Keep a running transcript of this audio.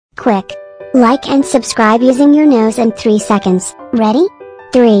quick. Like and subscribe using your nose in 3 seconds. Ready?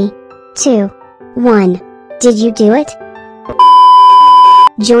 3, 2, 1. Did you do it?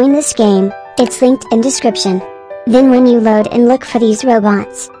 Join this game, it's linked in description. Then when you load and look for these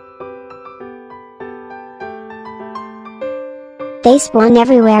robots, they spawn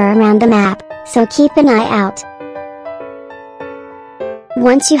everywhere around the map, so keep an eye out.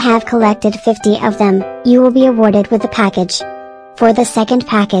 Once you have collected 50 of them, you will be awarded with a package. For the second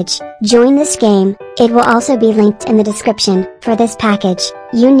package, join this game, it will also be linked in the description. For this package,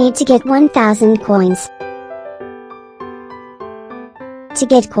 you need to get 1000 coins. To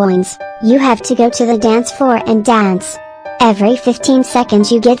get coins, you have to go to the dance floor and dance. Every 15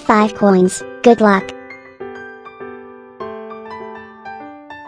 seconds you get 5 coins. Good luck!